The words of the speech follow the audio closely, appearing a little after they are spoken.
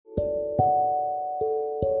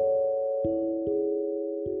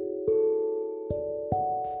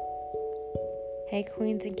Hey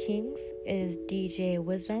queens and kings, it is DJ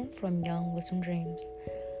Wisdom from Young Wisdom Dreams.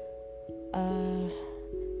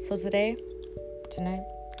 So tonight,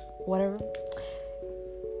 whatever,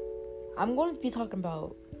 I'm going to be talking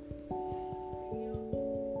about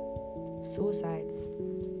suicide.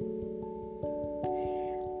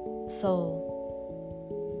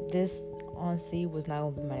 So this honestly was not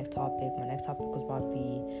going to be my next topic. My next topic was about to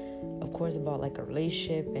be, of course, about like a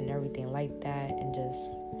relationship and everything like that, and just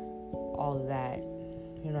all of that,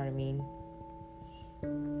 you know what I mean?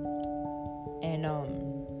 And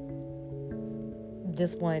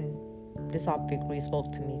this topic really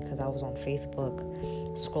spoke to me because I was on Facebook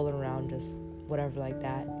scrolling around, just whatever like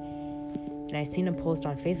that, and I seen a post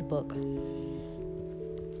on Facebook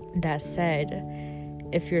that said,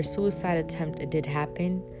 if your suicide attempt did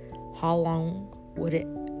happen, how long would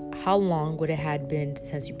it had been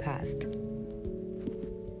since you passed?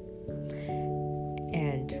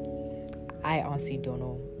 And I honestly don't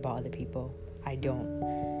know about other people. I don't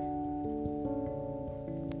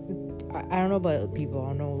know about people. I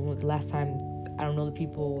don't know the last time. I don't know the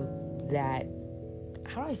people that,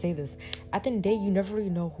 how do I say this? At the end of the day, you never really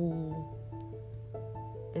know who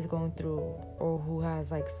is going through or who has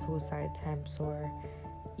like suicide attempts or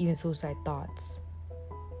even suicide thoughts.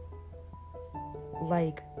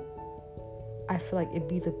 Like, I feel like it'd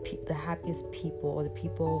be the happiest people, or the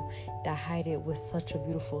people that hide it with such a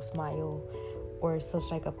beautiful smile, or such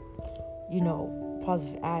like a,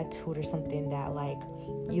 positive attitude, or something that like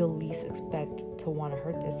you'll least expect to want to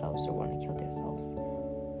hurt themselves or want to kill themselves.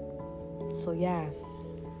 So yeah,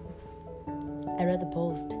 I read the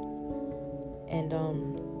post, and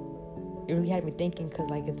it really had me thinking, because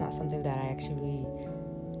like it's not something that I actually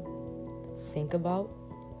think about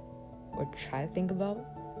or try to think about,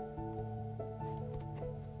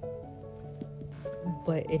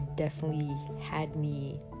 but it definitely had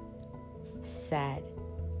me sad.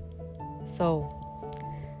 So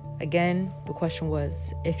again, the question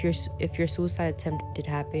was, if your suicide attempt did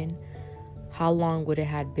happen, how long would it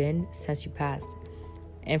had been since you passed?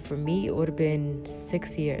 And for me, it would have been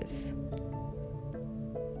 6 years.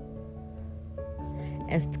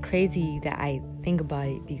 And it's crazy that I think about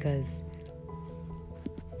it, because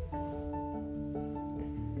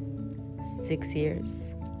 6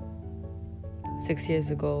 years. 6 years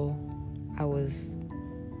ago, I was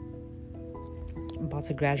about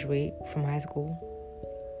to graduate from high school,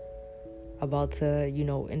 about to,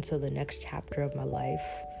 into the next chapter of my life,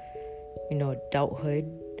 adulthood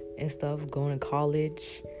and stuff, going to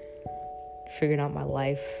college, figuring out my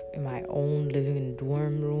life in my own, living in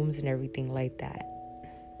dorm rooms and everything like that.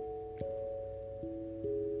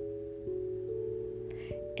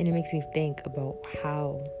 And it makes me think about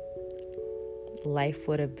how life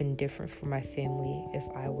would have been different for my family if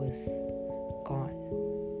I was gone.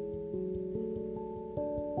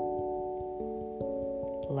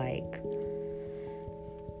 Like,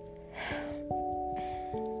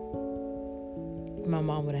 my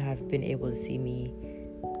mom wouldn't have been able to see me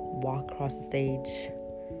walk across the stage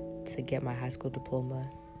to get my high school diploma.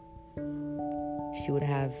 She would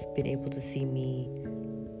have been able to see me,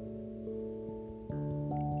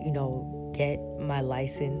 get my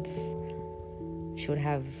license. She would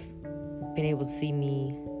have been able to see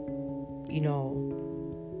me,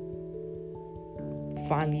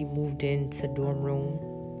 finally moved into dorm room,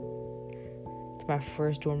 to my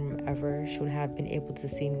first dorm room ever. She would have been able to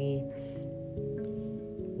see me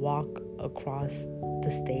walk across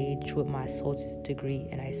the stage with my associate's degree,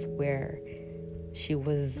 and I swear she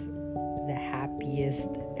was the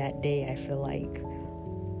happiest that day, I feel like.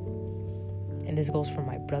 And this goes for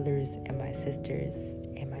my brothers and my sisters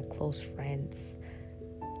and my close friends.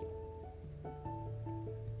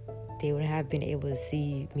 They wouldn't have been able to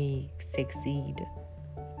see me succeed.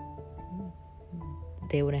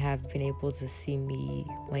 They wouldn't have been able to see me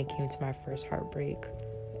when it came to my first heartbreak.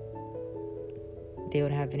 They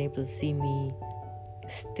wouldn't have been able to see me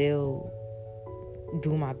still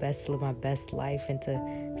do my best to live my best life and to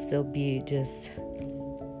still be just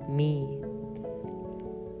me.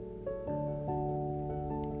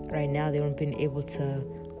 Right now, they wouldn't have been able to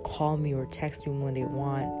call me or text me when they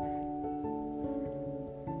want.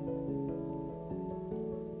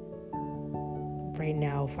 Right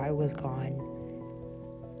now, if I was gone,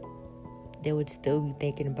 they would still be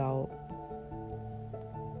thinking about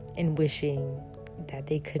and wishing that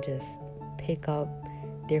they could just pick up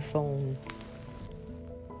their phone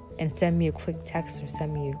and send me a quick text or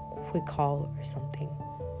send me a quick call or something.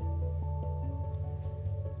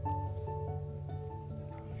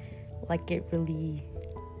 Like, it really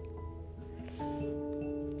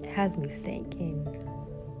has me thinking.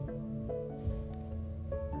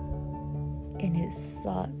 And it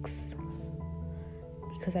sucks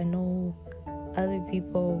because I know other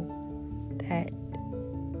people that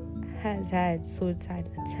has had suicide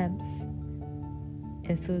attempts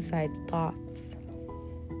and suicide thoughts.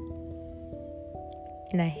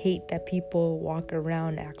 And I hate that people walk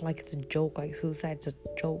around and act like it's a joke, like suicide's a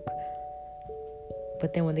joke.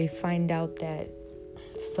 But then when they find out that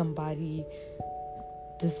somebody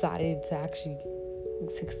decided to actually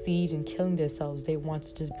succeed in killing themselves, they want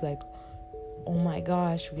to just be like, oh my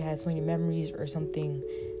gosh, we had so many memories or something,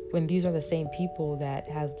 when these are the same people that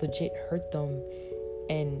has legit hurt them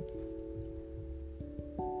and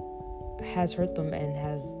has room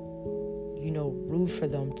for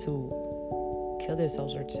them to kill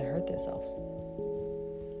themselves or to hurt themselves.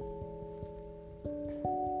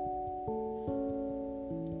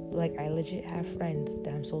 Like, I legit have friends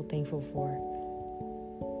that I'm so thankful for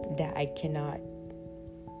that I cannot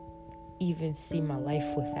even see my life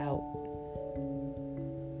without.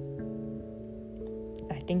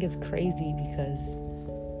 I think it's crazy because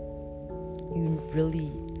you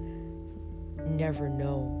really never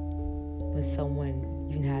know when someone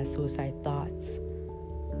even has suicide thoughts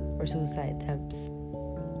or suicide attempts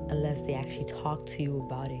unless they actually talk to you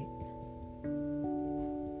about it.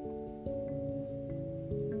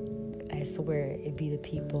 I swear it'd be the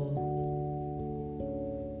people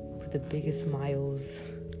with the biggest smiles,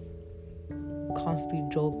 constantly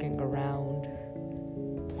joking around,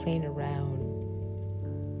 playing around,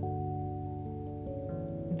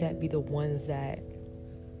 that be the ones that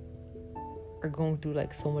are going through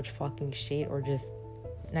like so much fucking shit, or just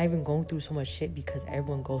not even going through so much shit because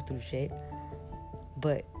everyone goes through shit,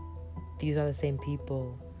 but these are the same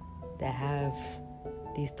people that have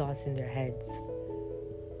these thoughts in their heads.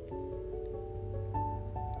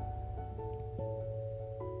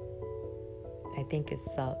 I think it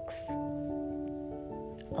sucks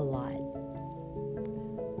a lot.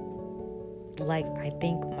 Like, I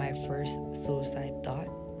think my first suicide thought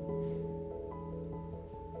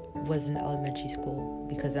was in elementary school,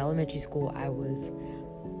 because in elementary school I was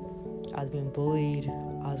being bullied,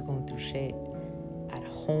 I was going through shit at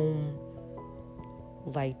home,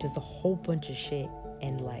 like just a whole bunch of shit,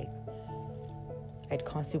 and like I'd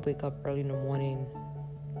constantly wake up early in the morning,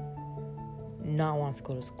 not want to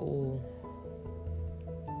go to school,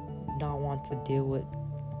 not want to deal with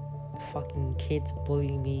fucking kids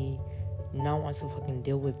bullying me, not want to fucking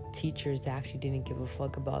deal with teachers that actually didn't give a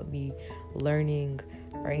fuck about me learning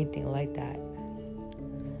or anything like that.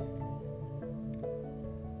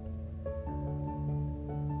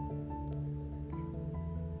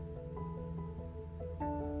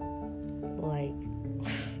 Like,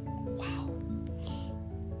 wow.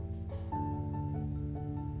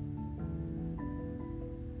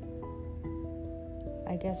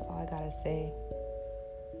 I guess all I gotta say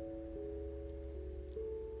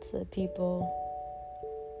to the people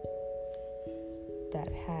that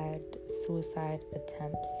had suicide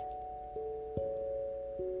attempts,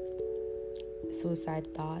 suicide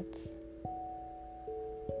thoughts,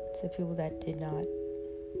 to people that did not,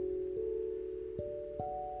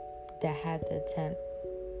 that had the attempt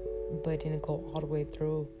but didn't go all the way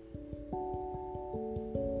through,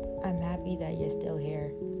 I'm happy that you're still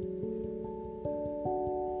here.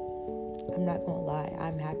 I'm not gonna lie,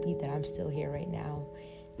 I'm happy that I'm still here right now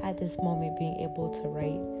at this moment, being able to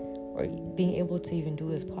write or being able to even do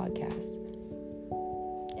this podcast.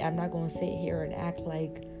 I'm not gonna sit here and act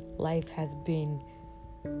like life has been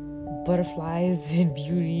butterflies and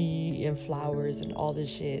beauty and flowers and all this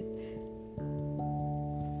shit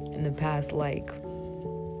in the past, like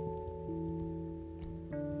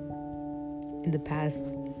in the past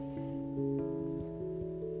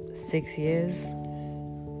 6 years.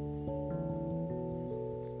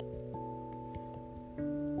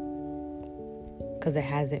 Because it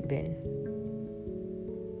hasn't been.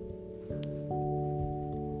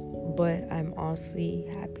 But I'm honestly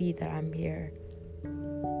happy that I'm here.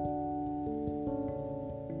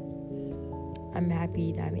 I'm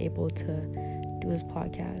happy that I'm able to do this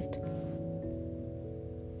podcast.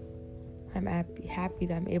 I'm happy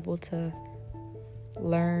that I'm able to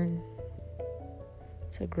learn,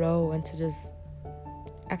 to grow, and to just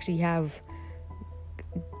actually have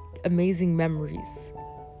amazing memories.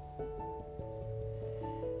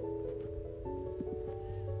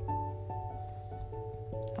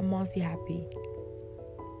 I'm honestly happy.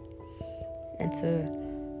 And to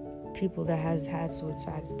people that has had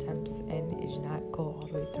suicide attempts and it did not go all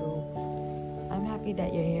the way through, I'm happy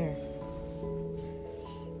that you're here.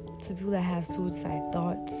 To people that have suicide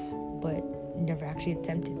thoughts but never actually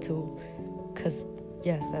attempted to, because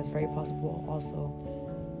yes, that's very possible also.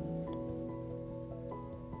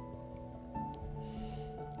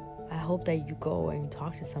 hope that you go and you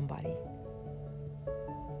talk to somebody.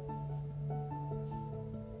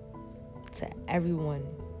 To everyone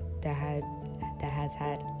that has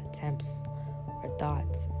had attempts or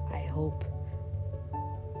thoughts, I hope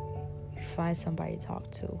you find somebody to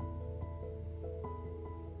talk to.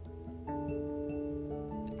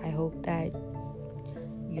 I hope that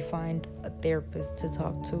you find a therapist to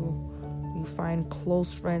talk to. You find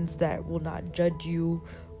close friends that will not judge you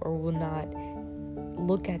or will not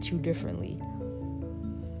look at you differently,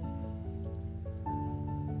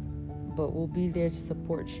 but will be there to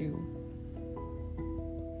support you.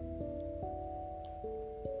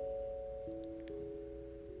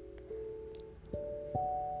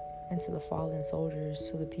 And to the fallen soldiers,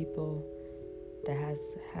 to the people that has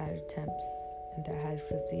had attempts and that has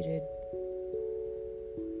succeeded,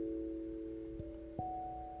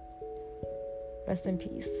 rest in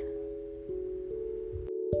peace.